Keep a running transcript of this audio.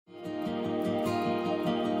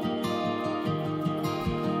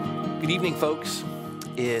Good evening, folks.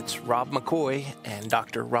 It's Rob McCoy and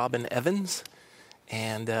Dr. Robin Evans,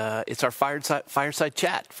 and it's our fireside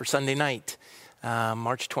chat for Sunday night,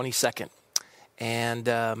 March 22nd.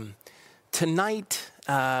 And tonight,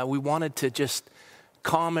 we wanted to just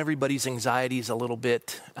calm everybody's anxieties a little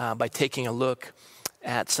bit by taking a look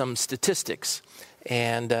at some statistics.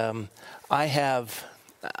 And I have,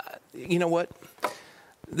 you know what?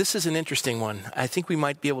 This is an interesting one. I think we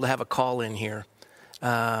might be able to have a call in here.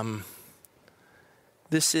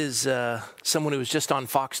 This is someone who was just on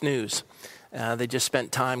Fox News. They just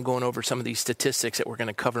spent time going over some of these statistics that we're going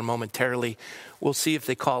to cover momentarily. We'll see if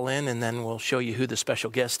they call in, and then we'll show you who the special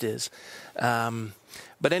guest is.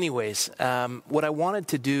 But anyways, what I wanted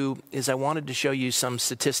to do is I wanted to show you some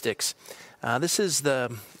statistics. This is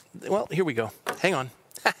well, here we go. Hang on.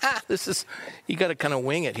 You got to kind of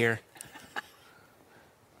wing it here.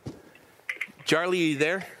 Charlie, are you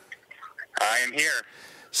there? I am here.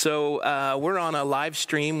 So we're on a live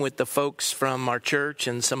stream with the folks from our church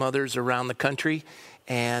and some others around the country.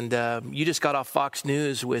 And you just got off Fox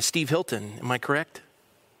News with Steve Hilton. Am I correct?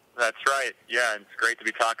 That's right. Yeah, it's great to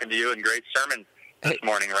be talking to you, and great sermon this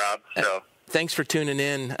morning, Rob. So thanks for tuning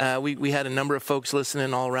in. We had a number of folks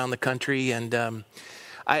listening all around the country, and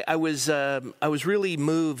I was really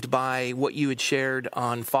moved by what you had shared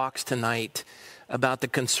on Fox tonight about the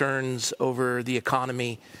concerns over the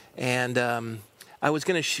economy. And I was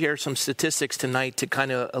going to share some statistics tonight to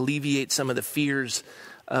kind of alleviate some of the fears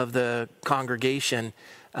of the congregation.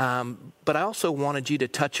 But I also wanted you to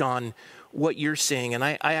touch on what you're seeing. And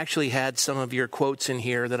I actually had some of your quotes in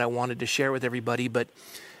here that I wanted to share with everybody. But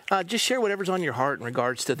just share whatever's on your heart in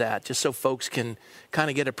regards to that, just so folks can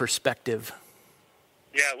kind of get a perspective.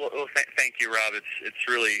 Yeah, well thank you, Rob. It's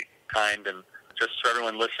really kind. And just for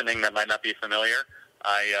everyone listening that might not be familiar,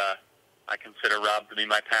 I consider Rob to be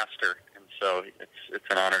my pastor. So it's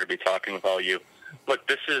an honor to be talking with all you. Look,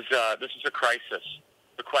 this is a crisis.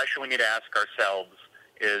 The question we need to ask ourselves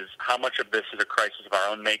is how much of this is a crisis of our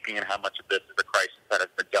own making, and how much of this is a crisis that has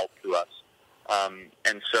been dealt to us.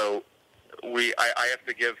 And so I have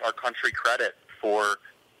to give our country credit for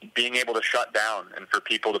being able to shut down and for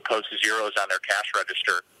people to post zeros on their cash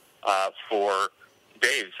register for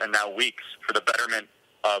days and now weeks for the betterment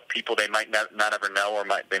of people they might not ever know, or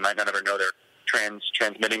they might not ever know they're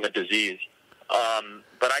transmitting the disease.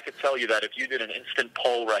 But I could tell you that if you did an instant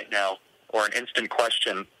poll right now, or an instant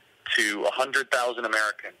question to 100,000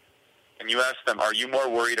 Americans, and you asked them, are you more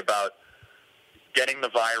worried about getting the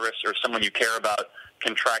virus, or someone you care about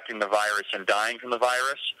contracting the virus and dying from the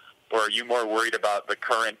virus, or are you more worried about the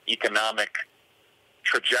current economic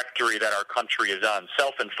trajectory that our country is on?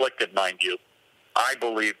 Self-inflicted, mind you. I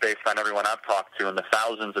believe, based on everyone I've talked to and the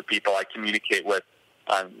thousands of people I communicate with,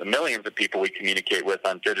 on the millions of people we communicate with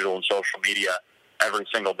on digital and social media every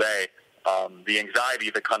single day, the anxiety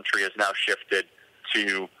of the country has now shifted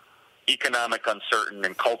to economic uncertainty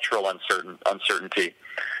and cultural uncertainty.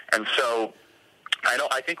 And so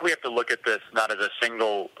I think we have to look at this not as a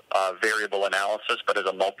single variable analysis, but as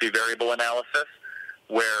a multivariable analysis,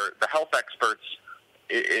 where the health experts,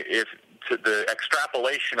 if to the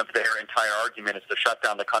extrapolation of their entire argument is to shut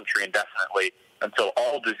down the country indefinitely until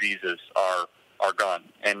all diseases are gone.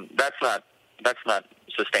 And that's not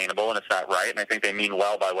sustainable, and it's not right, and I think they mean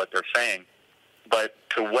well by what they're saying. But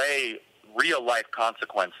to weigh real-life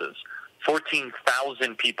consequences,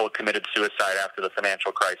 14,000 people committed suicide after the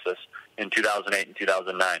financial crisis in 2008 and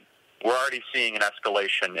 2009. We're already seeing an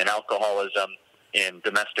escalation in alcoholism, in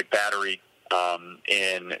domestic battery,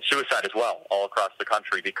 in suicide as well, all across the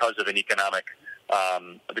country because of economic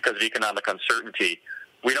uncertainty.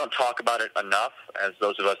 We don't talk about it enough, as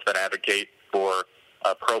those of us that advocate for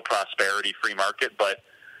a pro-prosperity free market, but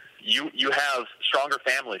you have stronger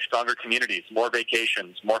families, stronger communities, more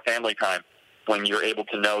vacations, more family time when you're able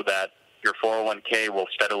to know that your 401k will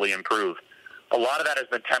steadily improve. A lot of that has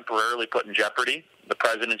been temporarily put in jeopardy. The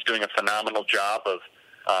president's doing a phenomenal job of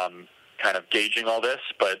kind of gauging all this,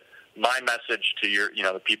 but my message to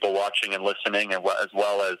the people watching and listening, and as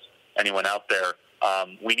well as anyone out there,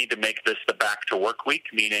 we need to make this the back to work week,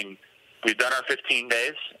 meaning we've done our 15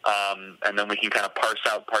 days, and then we can kind of parse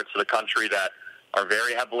out parts of the country that are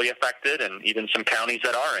very heavily affected, and even some counties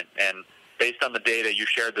that aren't. And based on the data you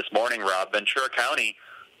shared this morning, Rob, Ventura County,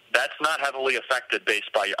 that's not heavily affected based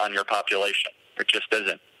on your population. It just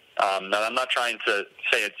isn't. Now, I'm not trying to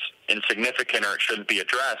say it's insignificant or it shouldn't be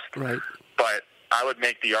addressed, right, but I would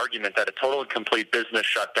make the argument that a total and complete business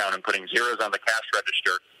shutdown and putting zeros on the cash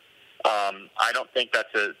register, I don't think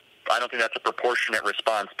that's a proportionate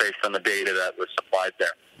response based on the data that was supplied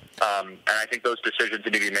there. And I think those decisions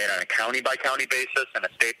need to be made on a county-by-county basis and a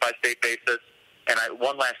state-by-state basis,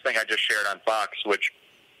 one last thing I just shared on Fox, which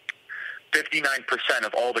 59%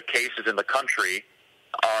 of all the cases in the country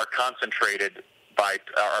are concentrated by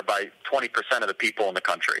 20% of the people in the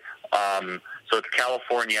country. So it's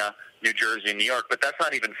California, New Jersey, and New York. But that's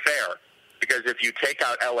not even fair, because if you take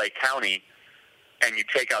out L.A. County and you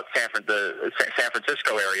take out the San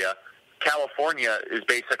Francisco area, California is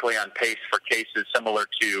basically on pace for cases similar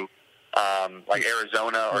to like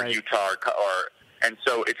Arizona or right. Utah, and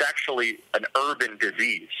so it's actually an urban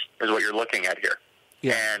disease is what you're looking at here.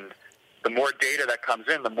 Yeah. And the more data that comes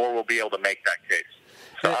in, the more we'll be able to make that case.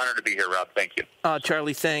 So honored to be here, Rob. Thank you.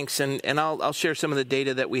 Charlie, thanks. And I'll share some of the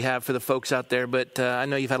data that we have for the folks out there. But I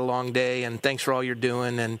know you've had a long day, and thanks for all you're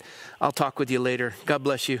doing. And I'll talk with you later. God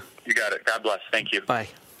bless you. You got it. God bless. Thank you. Bye.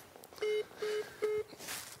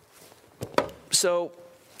 So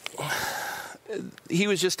he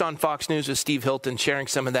was just on Fox News with Steve Hilton sharing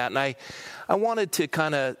some of that. And I wanted to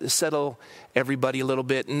kind of settle everybody a little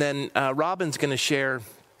bit. And then Robin's going to share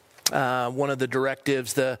one of the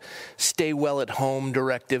directives, the stay well at home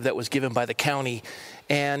directive that was given by the county.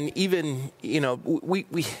 And even,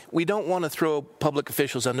 we don't want to throw public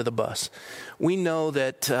officials under the bus. We know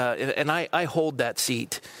that, and I hold that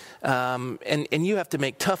seat, and you have to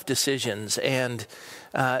make tough decisions, and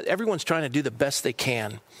everyone's trying to do the best they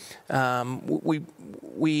can. We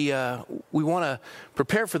want to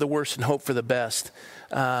prepare for the worst and hope for the best.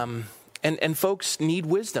 And folks need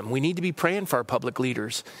wisdom. We need to be praying for our public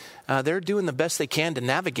leaders. They're doing the best they can to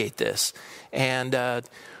navigate this. And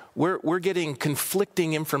we're getting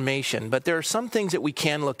conflicting information. But there are some things that we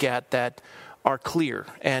can look at that are clear.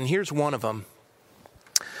 And here's one of them.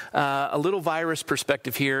 A little virus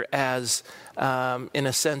perspective here, as in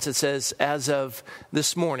a sense it says, as of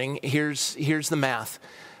this morning, here's the math.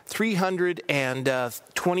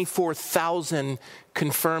 324,000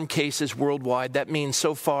 confirmed cases worldwide. That means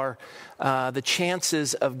so far the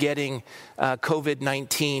chances of getting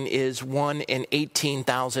COVID-19 is 1 in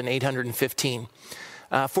 18,815.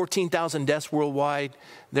 14,000 deaths worldwide.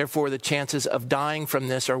 Therefore, the chances of dying from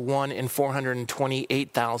this are 1 in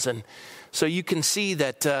 428,000. So you can see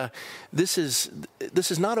that this is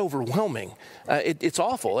not overwhelming. It's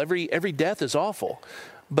awful. Every death is awful.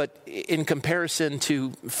 But in comparison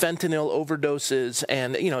to fentanyl overdoses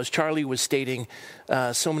and, as Charlie was stating,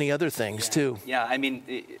 so many other things too. Yeah, I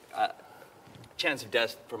mean, chance of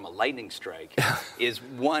death from a lightning strike is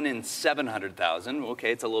 1 in 700,000.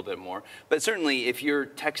 Okay, it's a little bit more. But certainly if you're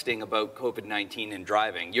texting about COVID-19 and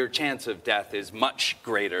driving, your chance of death is much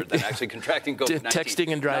greater than actually contracting COVID-19.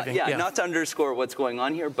 Texting and driving. Not to underscore what's going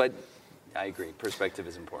on here, but I agree. Perspective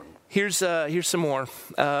is important. Here's some more.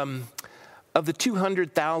 Of the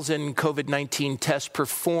 200,000 COVID-19 tests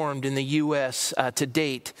performed in the U.S. To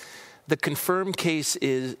date, the confirmed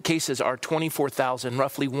cases are 24,000,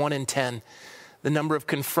 roughly 1 in 10. The number of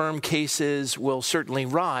confirmed cases will certainly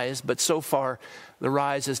rise, but so far the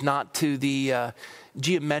rise is not to the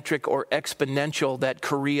geometric or exponential that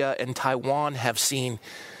Korea and Taiwan have seen.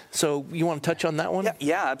 So you want to touch on that one?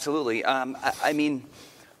 Yeah, absolutely. I mean,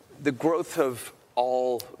 the growth of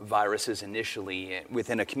all viruses initially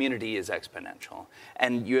within a community is exponential.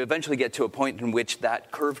 And you eventually get to a point in which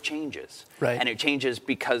that curve changes. Right. And it changes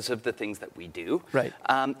because of the things that we do. Right.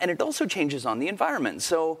 And it also changes on the environment.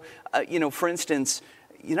 So, for instance,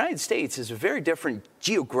 the United States is a very different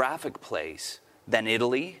geographic place than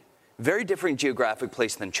Italy, very different geographic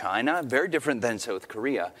place than China, very different than South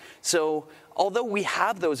Korea. So although we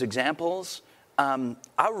have those examples,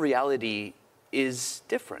 our reality is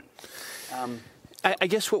different. I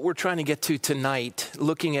guess what we're trying to get to tonight,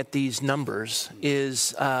 looking at these numbers,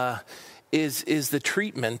 is the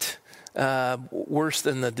treatment worse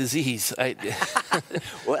than the disease?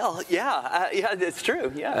 Well, yeah, that's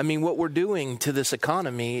true. Yeah. I mean, what we're doing to this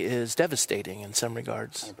economy is devastating in some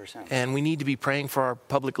regards. 100%. And we need to be praying for our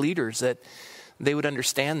public leaders that they would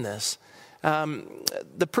understand this.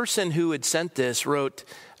 The person who had sent this wrote,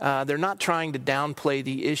 they're not trying to downplay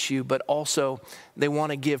the issue, but also they want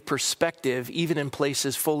to give perspective, even in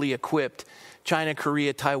places fully equipped. China,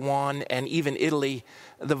 Korea, Taiwan, and even Italy,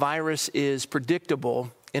 the virus is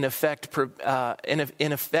predictable in effect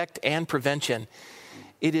and prevention.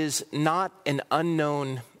 It is not an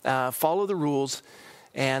unknown. Follow the rules,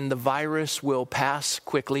 and the virus will pass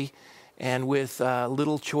quickly and with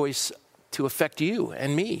little choice to affect you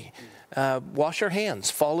and me. Wash our hands,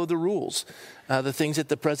 follow the rules, the things that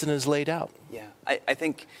the president has laid out. Yeah, I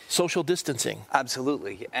think social distancing.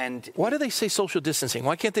 Absolutely. And why do they say social distancing?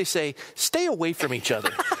 Why can't they say stay away from each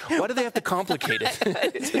other? Why do they have to complicate it?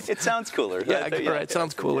 It sounds cooler. Yeah, right. It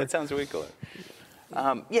sounds cooler. It sounds way cooler.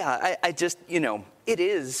 I just, it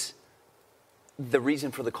is the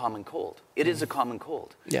reason for the common cold. It is a common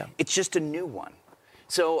cold. Yeah. It's just a new one.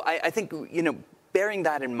 So I think, bearing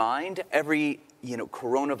that in mind, every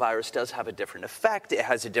coronavirus does have a different effect. It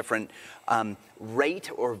has a different rate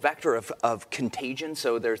or vector of contagion.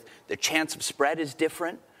 So the chance of spread is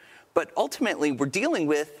different. But ultimately, we're dealing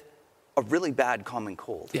with a really bad common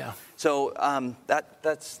cold. Yeah. So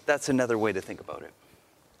that's another way to think about it.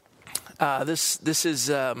 This is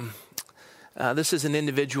an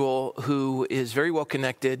individual who is very well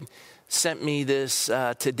connected, sent me this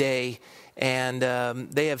today, and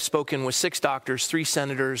they have spoken with 6 doctors, 3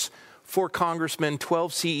 senators, 4 congressmen,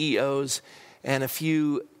 12 CEOs, and a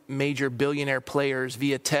few major billionaire players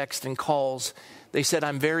via text and calls. They said,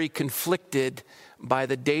 I'm very conflicted by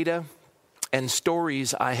the data and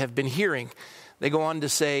stories I have been hearing. They go on to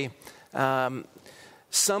say,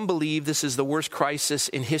 some believe this is the worst crisis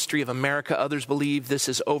in history of America. Others believe this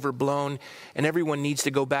is overblown, and everyone needs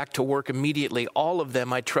to go back to work immediately. All of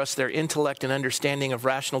them, I trust their intellect and understanding of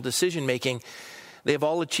rational decision-making. They have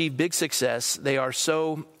all achieved big success. They are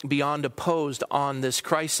so beyond opposed on this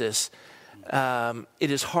crisis.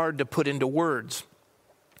 It is hard to put into words.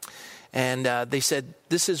 And they said,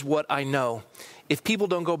 this is what I know. If people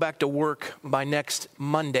don't go back to work by next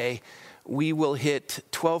Monday, we will hit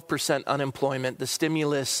 12% unemployment. The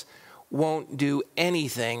stimulus won't do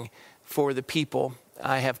anything for the people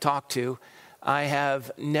I have talked to. I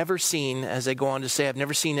have never seen, as they go on to say, I've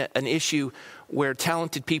never seen an issue where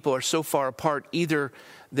talented people are so far apart, either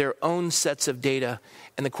their own sets of data.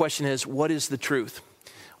 And the question is, what is the truth?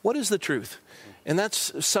 What is the truth? And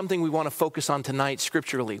that's something we want to focus on tonight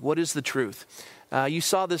scripturally. What is the truth? You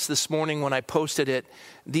saw this morning when I posted it.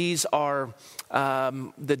 These are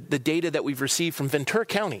the data that we've received from Ventura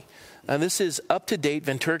County. This is up-to-date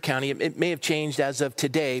Ventura County. It may have changed as of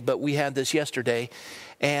today, but we had this yesterday.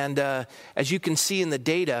 And as you can see in the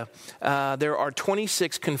data, there are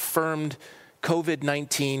 26 confirmed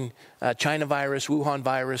COVID-19, China virus, Wuhan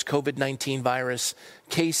virus, COVID-19 virus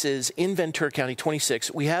cases in Ventura County,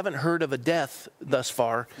 26. We haven't heard of a death thus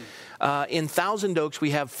far. In Thousand Oaks,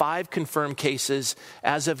 we have 5 confirmed cases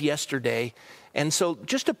as of yesterday. And so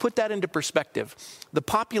just to put that into perspective, the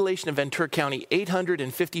population of Ventura County,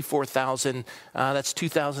 854,000, that's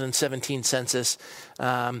 2017 census.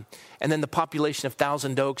 And then the population of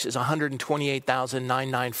Thousand Oaks is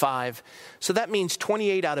 128,995. So that means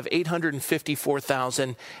 28 out of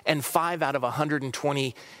 854,000 and 5 out of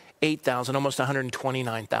 128,000, almost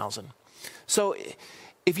 129,000. So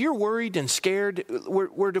if you're worried and scared,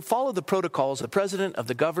 we're to follow the protocols of the president, of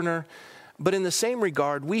the governor. But in the same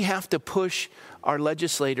regard, we have to push our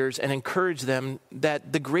legislators and encourage them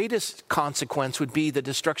that the greatest consequence would be the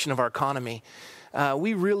destruction of our economy.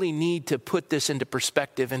 We really need to put this into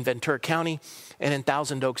perspective in Ventura County and in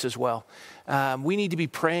Thousand Oaks as well. We need to be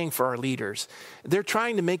praying for our leaders. They're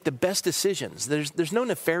trying to make the best decisions. There's no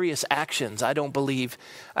nefarious actions, I don't believe.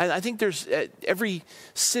 I think there's every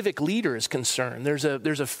civic leader is concerned. There's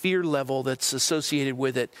a fear level that's associated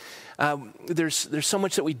with it. There's so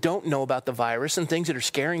much that we don't know about the virus and things that are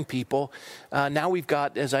scaring people. Now we've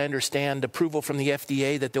got, as I understand, approval from the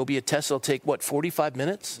FDA that there'll be a test that'll take, 45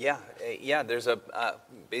 minutes? Yeah. There's a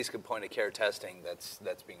basic point-of-care testing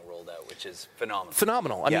that's being rolled out, which is phenomenal.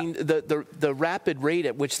 Phenomenal. I mean, the rapid rate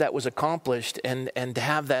at which that was accomplished and to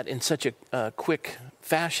have that in such a quick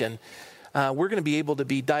fashion, we're going to be able to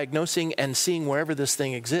be diagnosing and seeing wherever this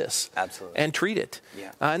thing exists. Absolutely. And treat it.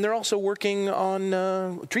 Yeah. And they're also working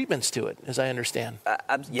on treatments to it, as I understand.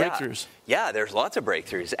 Breakthroughs. Yeah, there's lots of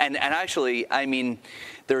breakthroughs. And actually, I mean,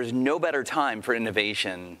 there's no better time for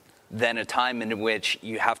innovation than a time in which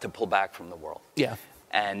you have to pull back from the world. Yeah.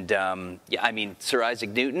 And, Sir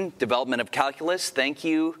Isaac Newton, development of calculus, thank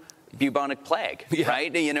you, bubonic plague,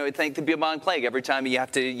 right? Thank the bubonic plague every time you have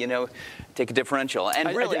to, take a differential. And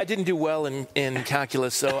I didn't do well in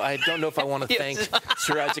calculus, so I don't know if I want to thank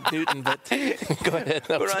Sir Isaac Newton, but go ahead.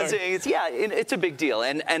 What I'm saying is, it's a big deal.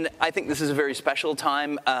 And I think this is a very special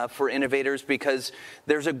time for innovators because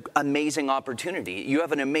there's an amazing opportunity. You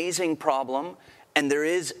have an amazing problem, and there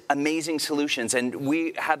is amazing solutions. And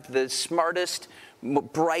we have the smartest,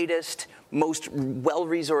 brightest, most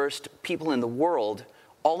well-resourced people in the world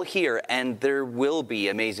all here, and there will be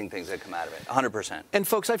amazing things that come out of it, 100%. And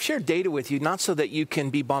folks, I've shared data with you, not so that you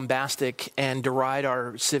can be bombastic and deride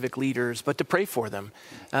our civic leaders, but to pray for them.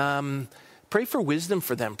 pray for wisdom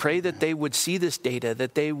for them. Pray that they would see this data,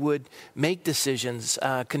 that they would make decisions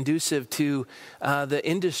conducive to the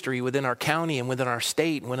industry within our county and within our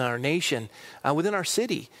state and within our nation, within our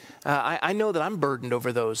city. I know that I'm burdened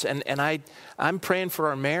over those, and I'm praying for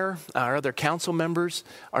our mayor, our other council members,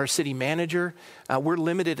 our city manager. We're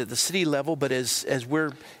limited at the city level, but as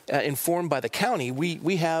we're informed by the county,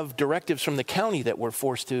 we have directives from the county that we're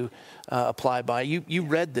forced to apply by. You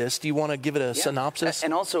read this. Do you want to give it a synopsis?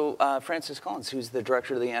 And also Francis Collins, who's the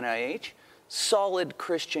director of the NIH, solid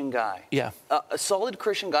Christian guy. Yeah. A solid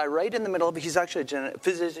Christian guy right in the middle of it. He's actually a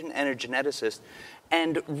physician and a geneticist.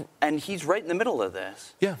 And he's right in the middle of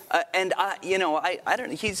this. Yeah. And I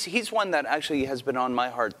don't. He's one that actually has been on my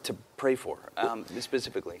heart to pray for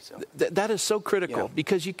specifically. So that is so critical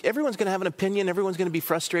because everyone's going to have an opinion. Everyone's going to be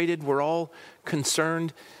frustrated. We're all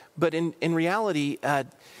concerned, but in reality,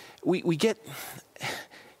 we get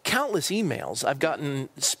countless emails. I've gotten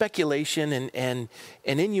speculation and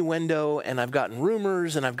innuendo, and I've gotten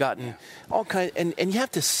rumors, and I've gotten all kinds. And you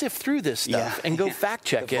have to sift through this stuff and go fact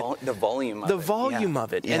check it. The volume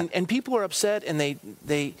of it. Yeah. And people are upset, and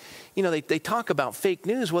they talk about fake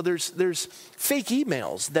news. Well, there's fake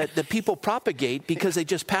emails that people propagate because they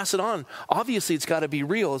just pass it on. Obviously, it's got to be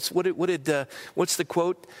real. It's what's the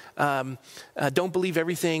quote? Don't believe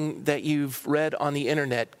everything that you've read on the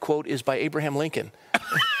internet. Quote is by Abraham Lincoln.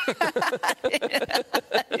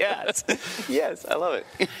 Yes, I love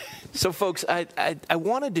it. So, folks, I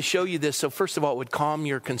wanted to show you this. So, first of all, it would calm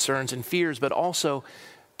your concerns and fears, but also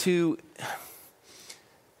to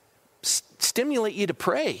stimulate you to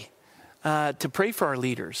pray for our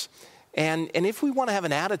leaders. And if we want to have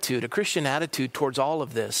an attitude, a Christian attitude towards all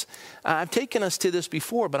of this, I've taken us to this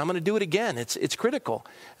before, but I'm going to do it again. It's critical.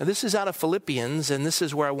 And this is out of Philippians, and this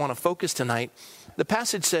is where I want to focus tonight. The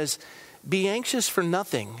passage says, "Be anxious for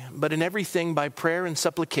nothing, but in everything by prayer and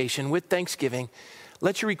supplication with thanksgiving,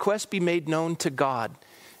 let your requests be made known to God.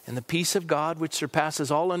 And the peace of God, which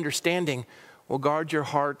surpasses all understanding, will guard your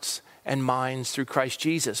hearts and minds through Christ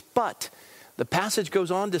Jesus." But the passage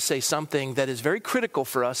goes on to say something that is very critical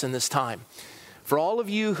for us in this time. For all of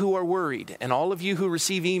you who are worried, and all of you who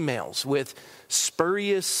receive emails with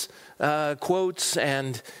spurious quotes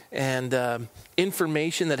and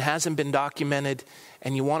information that hasn't been documented,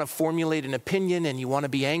 and you want to formulate an opinion, and you want to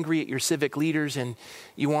be angry at your civic leaders, and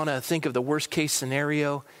you want to think of the worst case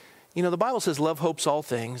scenario. The Bible says love hopes all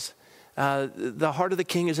things. The heart of the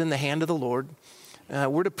king is in the hand of the Lord.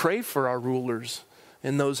 We're to pray for our rulers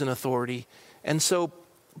and those in authority. And so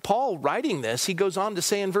Paul, writing this, he goes on to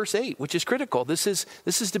say in verse 8, which is critical. This is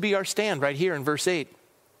to be our stand right here in verse 8.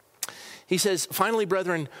 He says, "Finally,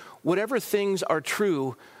 brethren, whatever things are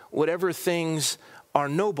true, whatever things are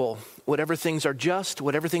noble, whatever things are just,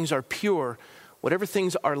 whatever things are pure, whatever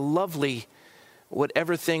things are lovely,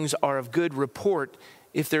 whatever things are of good report,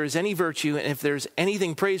 if there is any virtue and if there's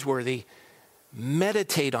anything praiseworthy,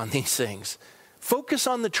 meditate on these things." Focus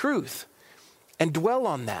on the truth and dwell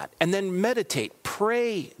on that, and then meditate,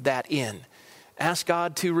 pray that in. Ask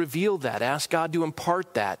God to reveal that. Ask God to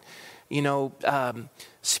impart that.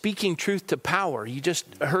 Speaking truth to power. You just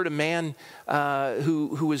heard a man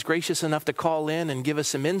who was gracious enough to call in and give us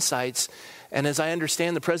some insights. And as I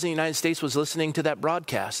understand, the President of the United States was listening to that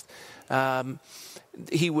broadcast.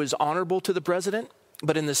 He was honorable to the president,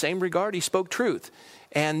 but in the same regard, he spoke truth.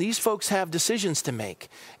 And these folks have decisions to make.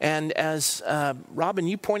 And as Robin,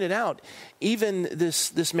 you pointed out, even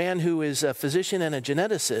this man who is a physician and a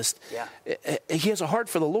geneticist, he has a heart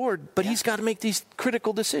for the Lord, but he's got to make these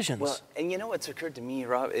critical decisions. Well, and what's occurred to me,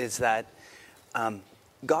 Rob, is that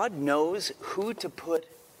God knows who to put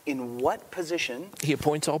in what position. He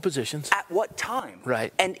appoints all positions. At what time.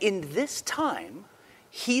 Right. And in this time,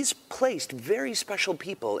 he's placed very special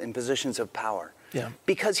people in positions of power. Yeah.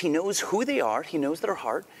 Because he knows who they are, he knows their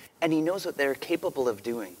heart, and he knows what they're capable of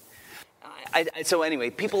doing. So anyway,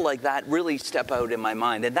 people like that really step out in my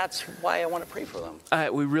mind, and that's why I want to pray for them.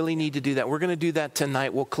 We really need to do that. We're going to do that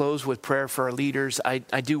tonight. We'll close with prayer for our leaders. I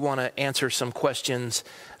do want to answer some questions.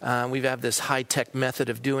 We have this high-tech method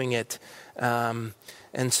of doing it, and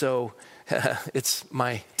so it's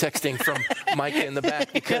my texting from Micah in the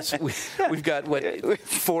back because we've got,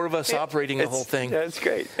 4 of us operating the whole thing. That's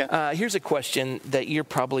great. Yeah. Here's a question that you're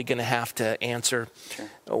probably going to have to answer. Sure.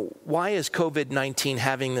 Why is COVID-19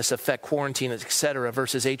 having this effect, quarantine, et cetera,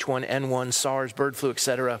 versus H1N1, SARS, bird flu, et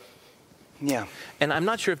cetera? Yeah. And I'm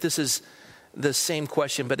not sure if this is the same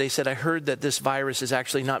question, but they said, I heard that this virus is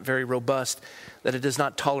actually not very robust, that it does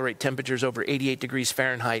not tolerate temperatures over 88 degrees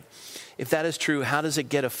Fahrenheit. If that is true, how does it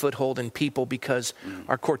get a foothold in people? Because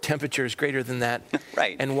our core temperature is greater than that.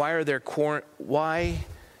 Right. And why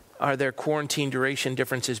are there quarantine duration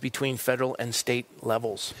differences between federal and state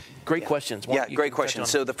levels? Great questions. Great question.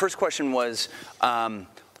 So the first question was,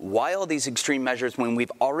 why all these extreme measures when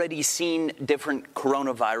we've already seen different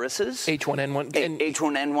coronaviruses? H1N1.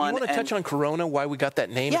 H1N1. You want to touch on corona, why we got that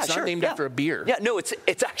name? It's not named after a beer. Yeah, no,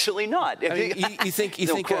 it's actually not. I mean, you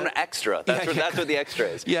think Corona Extra. That's what the extra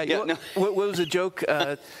is. What was a joke?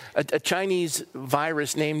 A Chinese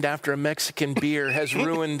virus named after a Mexican beer has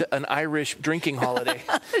ruined an Irish drinking holiday.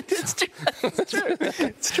 It's true.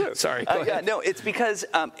 It's true. Sorry. Go ahead. No, it's because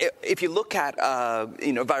if you look at,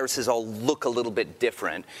 viruses all look a little bit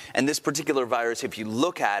different. And this particular virus, if you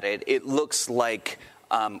look at it, it looks like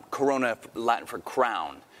corona, Latin for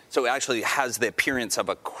crown. So it actually has the appearance of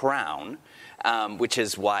a crown, which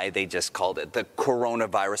is why they just called it the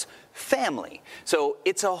coronavirus family. So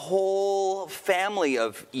it's a whole family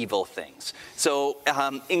of evil things. So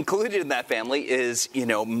included in that family is,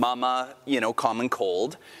 mama, common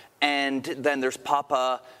cold. And then there's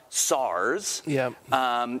Papa SARS,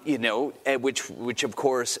 which of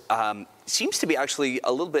course seems to be actually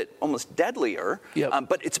a little bit almost deadlier,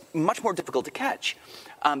 but it's much more difficult to catch.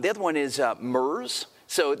 The other one is MERS.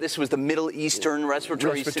 So this was the Middle Eastern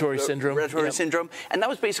respiratory syndrome. And that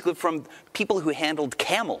was basically from people who handled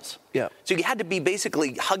camels. Yeah. So you had to be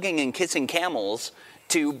basically hugging and kissing camels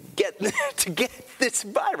to get this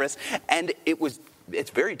virus. And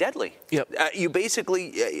it's very deadly. Yep. You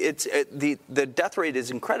basically, the death rate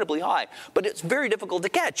is incredibly high, but it's very difficult to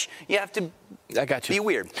catch. You have to be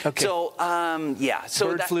weird. Okay. So, So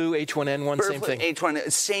bird flu, H1N1, same thing.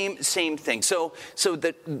 H1, same thing. So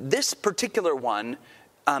this particular one,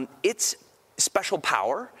 its special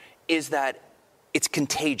power is that it's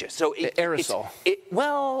contagious. So aerosol.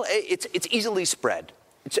 It's easily spread.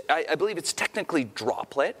 I believe it's technically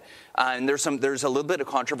droplet, and there's a little bit of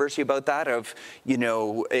controversy about that. Is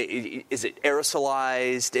it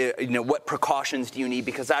aerosolized? What precautions do you need?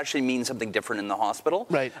 Because that actually means something different in the hospital.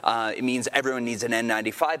 Right. It means everyone needs an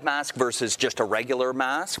N95 mask versus just a regular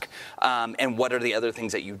mask. And what are the other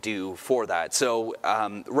things that you do for that? So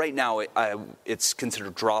right now, it's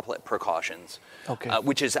considered droplet precautions. Okay.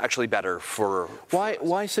 Which is actually better for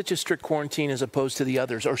Why such a strict quarantine as opposed to the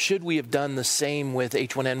others? Or should we have done the same with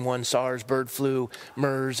H1N1, SARS, bird flu,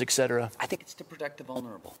 MERS, etc.? I think it's to protect the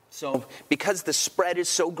vulnerable. So because the spread is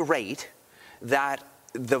so great that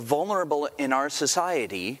the vulnerable in our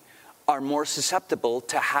society are more susceptible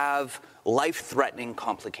to have life-threatening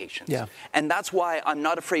complications. Yeah. And that's why I'm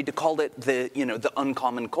not afraid to call it the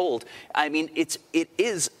uncommon cold. I mean, it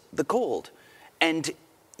is the cold. And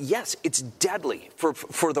yes, it's deadly.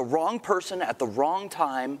 For the wrong person at the wrong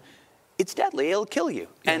time, it's deadly. It'll kill you.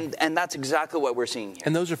 Yeah. And that's exactly what we're seeing here.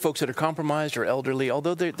 And those are folks that are compromised or elderly,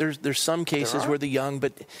 although there's some cases where the young,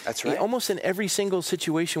 but that's right. Almost in every single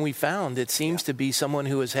situation we found, it seems to be someone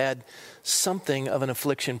who has had something of an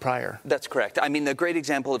affliction prior. That's correct. I mean, the great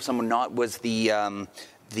example of someone was the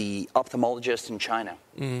ophthalmologist in China.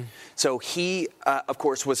 Mm-hmm. So he, of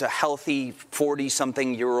course, was a healthy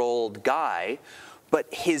 40-something-year-old guy,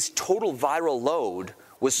 but his total viral load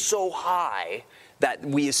was so high that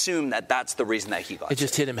we assume that that's the reason that he got it.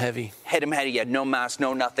 Just hit him heavy. Hit him heavy. He had no mask,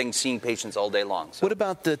 no nothing, seeing patients all day long. So. What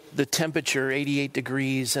about the temperature, 88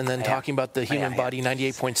 degrees, and then talking about the human body,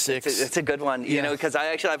 98.6? It's a good one, because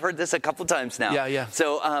I've heard this a couple times now. Yeah.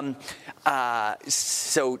 So,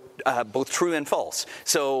 both true and false.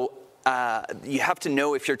 So you have to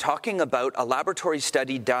know if you're talking about a laboratory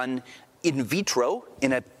study done in vitro,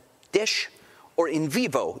 in a dish, or in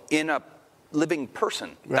vivo, in a living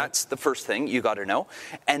person. Right. That's the first thing you got to know.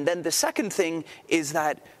 And then the second thing is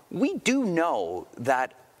that we do know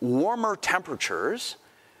that warmer temperatures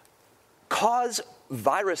cause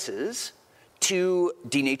viruses to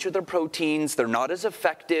denature their proteins. They're not as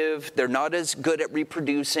effective. They're not as good at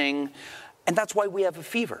reproducing. And that's why we have a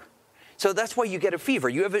fever. So that's why you get a fever.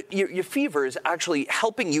 Your fever is actually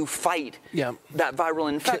helping you fight that viral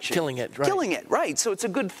infection. Killing it, right. Killing it, right. So it's a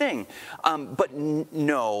good thing. But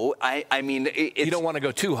no, I mean... you don't want to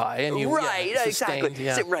go too high. And Exactly.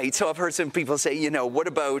 Yeah. So, right. So I've heard some people say, what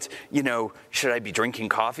about, should I be drinking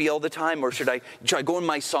coffee all the time? Or should I go in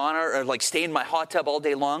my sauna or stay in my hot tub all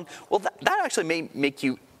day long? Well, that actually may make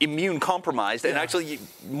you immune compromised and actually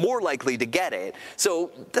more likely to get it. So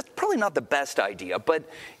that's probably not the best idea. But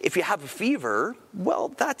if you have a fever, well,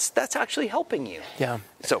 that's actually helping you. Yeah.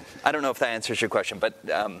 So I don't know if that answers your question, but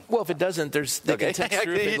well, if it doesn't, they can text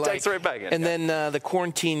through if they'd like. Right back in. And then the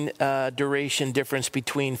quarantine duration difference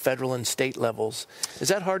between federal and state levels, is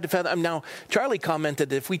that hard to fathom? Now, Charlie commented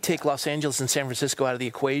that if we take Los Angeles and San Francisco out of the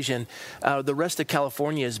equation, the rest of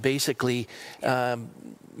California is basically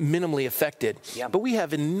minimally affected. Yeah. But we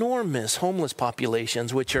have enormous homeless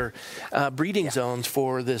populations, which are breeding zones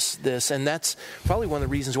for this. And that's probably one of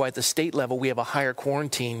the reasons why at the state level we have a higher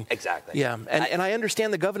quarantine. Exactly. Yeah. And I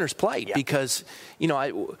understand the governor's plight because,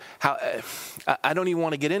 I don't even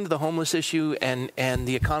want to get into the homeless issue and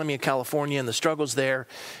the economy of California and the struggles there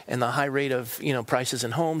and the high rate of, prices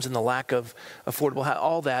in homes and the lack of affordable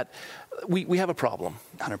all that. We have a problem.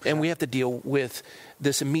 100%. And we have to deal with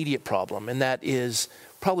this immediate problem. And that is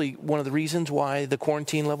probably one of the reasons why the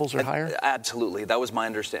quarantine levels are higher? Absolutely. That was my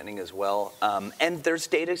understanding as well. And there's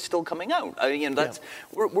data still coming out.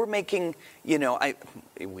 We're making,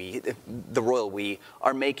 the royal we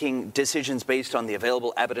are making decisions based on the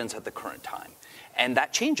available evidence at the current time. And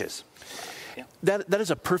that changes. Yeah. That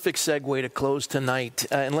is a perfect segue to close tonight,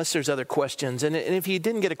 unless there's other questions. And if you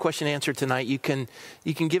didn't get a question answered tonight, you can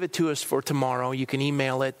give it to us for tomorrow. You can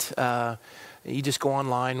email it. You just go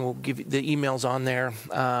online. We'll give you the emails on there.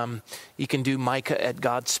 You can do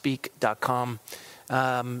micah@godspeak.com.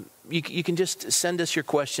 You can just send us your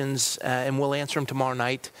questions, and we'll answer them tomorrow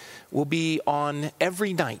night. We'll be on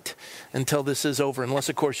every night until this is over, unless,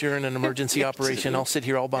 of course, you're in an emergency operation. I'll sit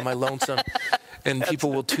here all by my lonesome, and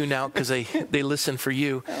people will tune out because they listen for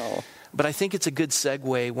you. Oh. But I think it's a good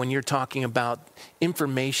segue when you're talking about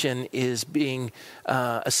information is being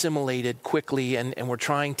assimilated quickly, and we're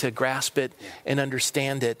trying to grasp it and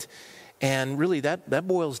understand it. And really that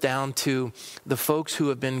boils down to the folks who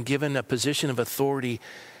have been given a position of authority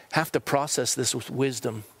have to process this with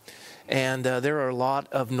wisdom. And there are a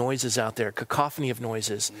lot of noises out there, cacophony of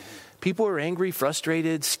noises. People are angry,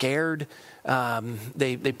 frustrated, scared.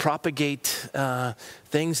 They propagate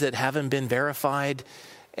things that haven't been verified.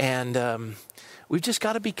 And we've just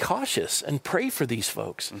got to be cautious and pray for these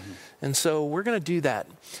folks. Mm-hmm. And so we're going to do that.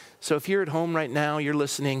 So if you're at home right now, you're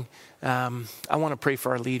listening, I want to pray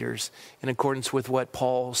for our leaders in accordance with what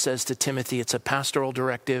Paul says to Timothy. It's a pastoral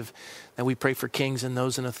directive that we pray for kings and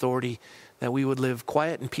those in authority, that we would live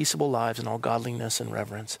quiet and peaceable lives in all godliness and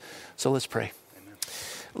reverence. So let's pray. Amen.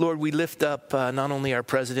 Lord, we lift up not only our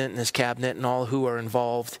president and his cabinet and all who are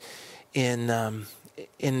involved in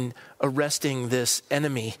arresting this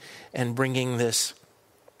enemy and bringing this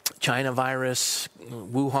China virus,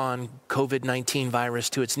 Wuhan COVID-19 virus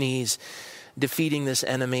to its knees, defeating this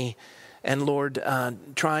enemy, and Lord,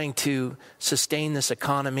 trying to sustain this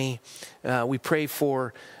economy. We pray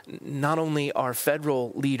for not only our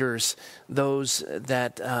federal leaders, those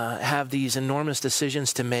that have these enormous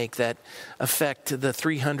decisions to make that affect the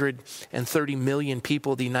 330 million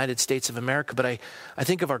people of the United States of America, but I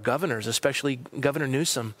think of our governors, especially Governor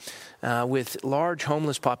Newsom, with large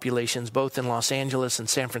homeless populations, both in Los Angeles and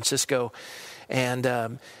San Francisco.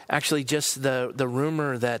 And actually just the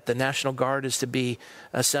rumor that the National Guard is to be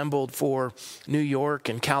assembled for New York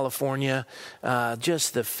and California,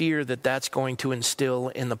 just the fear that that's going to instill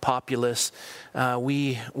in the populace.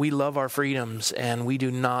 We love our freedoms, and we do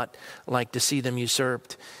not like to see them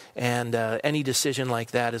usurped. And any decision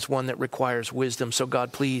like that is one that requires wisdom. So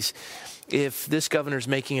God, please, if this governor's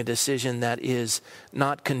making a decision that is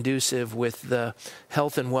not conducive with the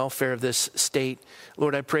health and welfare of this state,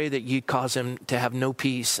 Lord, I pray that you cause him to have no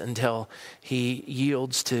peace until he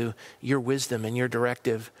yields to your wisdom and your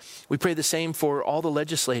directive. We pray the same for all the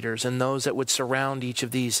legislators and those that would surround each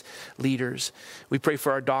of these leaders. We pray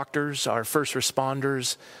for our doctors, our first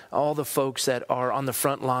responders, all the folks that are on the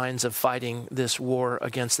front lines of fighting this war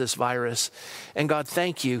against this virus. And God,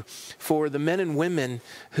 thank you for the men and women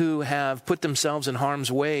who have put themselves in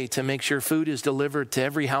harm's way to make sure food is delivered to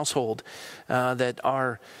every household, that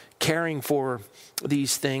are caring for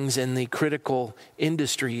these things in the critical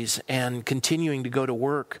industries and continuing to go to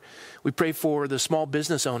work. We pray for the small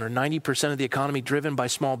business owner, 90% of the economy driven by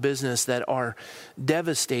small business, that are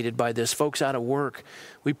devastated by this, folks out of work.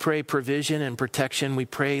 We pray provision and protection. We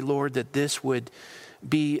pray, Lord, that this would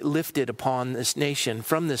be lifted upon this nation,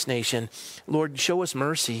 from this nation. Lord, show us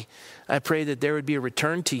mercy. I pray that there would be a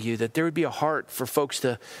return to you, that there would be a heart for folks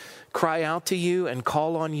to cry out to you and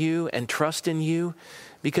call on you and trust in you,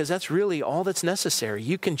 because that's really all that's necessary.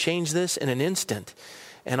 You can change this in an instant,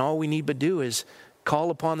 and all we need to do is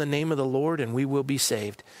call upon the name of the Lord and we will be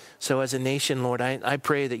saved. So as a nation, Lord, I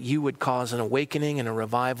pray that you would cause an awakening and a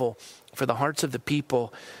revival for the hearts of the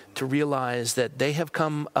people to realize that they have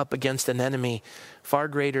come up against an enemy far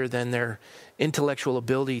greater than their intellectual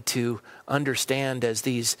ability to understand, as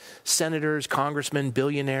these senators, congressmen,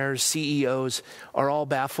 billionaires, CEOs are all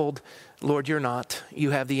baffled. Lord, you're not.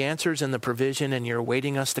 You have the answers and the provision, and you're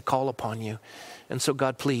awaiting us to call upon you. And so,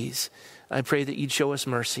 God, please, I pray that you'd show us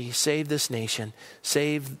mercy. Save this nation.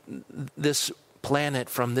 Save this planet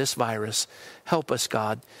from this virus. Help us,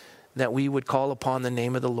 God. that we would call upon the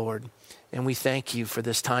name of the Lord. And we thank you for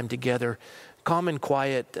this time together. Calm and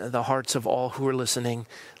quiet the hearts of all who are listening.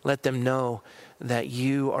 Let them know that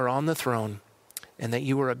you are on the throne and that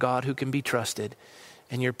you are a God who can be trusted.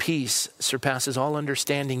 And your peace surpasses all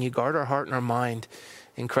understanding. You guard our heart and our mind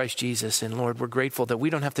in Christ Jesus. And Lord, we're grateful that we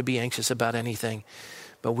don't have to be anxious about anything,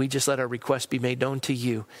 but we just let our requests be made known to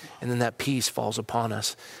you, and then that peace falls upon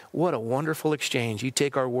us. What a wonderful exchange. You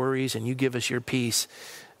take our worries and you give us your peace.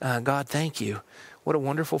 God, thank you. What a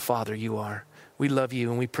wonderful Father you are. We love you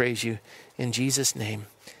and we praise you. In Jesus' name,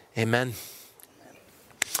 amen.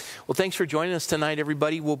 Well, thanks for joining us tonight,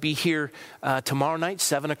 everybody. We'll be here tomorrow night,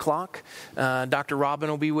 7 o'clock. Dr. Robin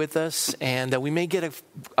will be with us, and we may get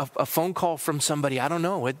a phone call from somebody. I don't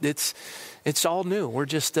know. It's all new. We're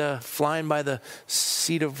just flying by the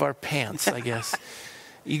seat of our pants, I guess.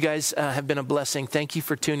 You guys have been a blessing. Thank you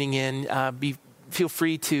for tuning in. Feel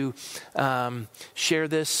free to share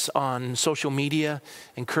this on social media.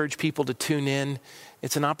 Encourage people to tune in.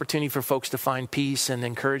 It's an opportunity for folks to find peace and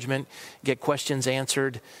encouragement, get questions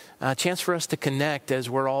answered. A chance for us to connect as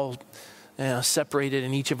we're all separated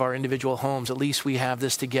in each of our individual homes. At least we have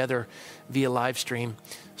this together via live stream.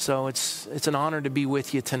 So it's an honor to be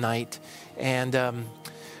with you tonight. And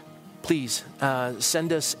please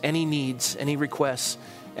send us any needs, any requests,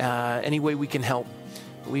 any way we can help.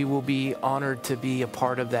 We will be honored to be a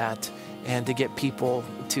part of that and to get people,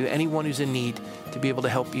 to anyone who's in need, to be able to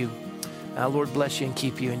help you. Lord bless you and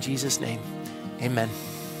keep you in Jesus' name. Amen.